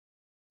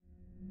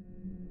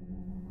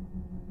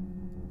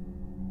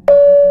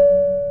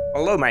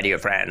Hello my dear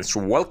friends,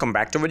 welcome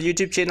back to our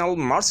YouTube channel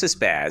Mars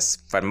Space.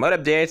 For more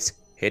updates,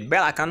 hit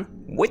bell icon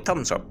with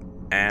thumbs up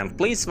and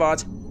please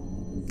watch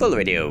full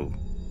video.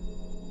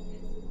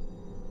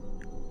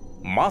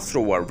 Mars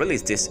Rover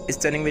released this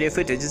stunning video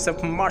footage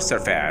of Mars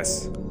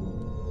surface.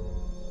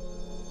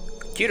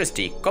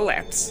 Curiosity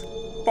collects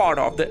part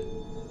of the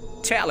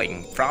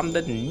tailing from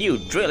the new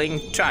drilling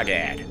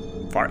target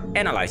for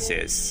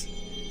analysis.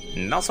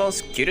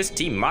 NASA's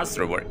Curiosity Mars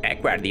rover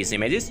acquired these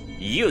images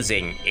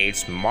using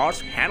its Mars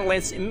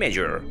Handless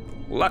Imager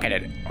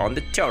located on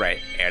the turret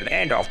at the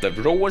end of the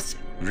rover's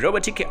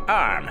robotic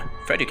arm.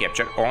 Photo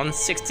captured on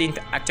 16th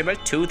October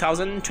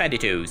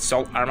 2022,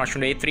 Sol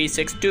Armation Day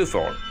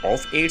 3624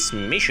 of its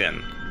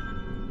mission.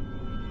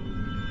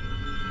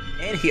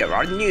 And here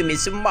are new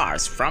images of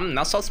Mars from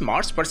NASA's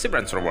Mars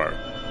Perseverance rover.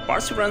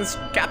 Perseverance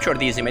captured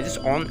these images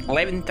on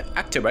 11th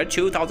October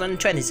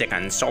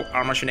 2022, Sol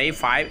Armation Day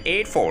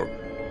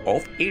 584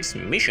 of its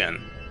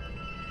mission.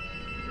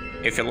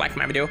 If you like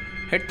my video,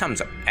 hit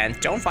thumbs up and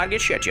don't forget to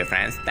share to your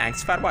friends.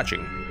 Thanks for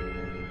watching.